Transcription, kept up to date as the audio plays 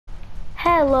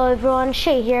Hello everyone,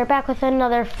 Shay here, back with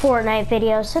another Fortnite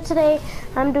video. So today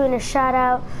I'm doing a shout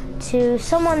out to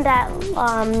someone that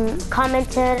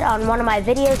commented on one of my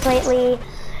videos lately.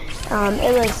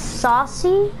 It was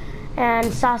SAUSY,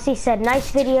 and SAUSY said, "Nice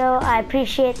video, I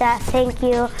appreciate that, thank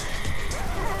you."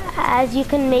 As you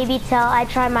can maybe tell, I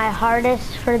try my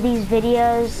hardest for these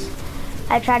videos.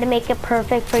 I try to make it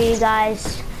perfect for you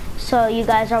guys, so you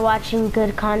guys are watching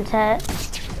good content.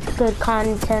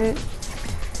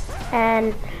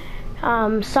 And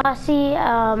Saucy,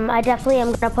 I definitely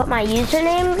am gonna put my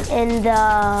username in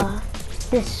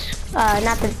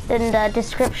the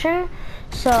description.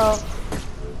 So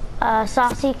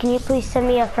Saucy, can you please send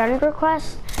me a friend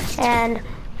request? And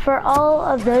for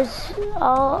all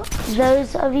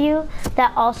those of you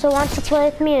that also want to play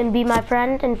with me and be my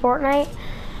friend in Fortnite,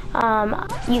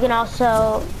 you can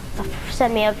also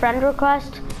send me a friend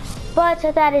request. But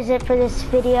that is it for this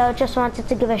video. Just wanted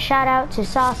to give a shout out to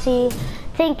Saucy.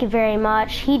 Thank you very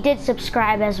much. He did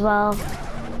subscribe as well.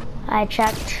 I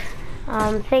checked.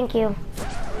 Thank you.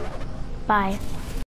 Bye.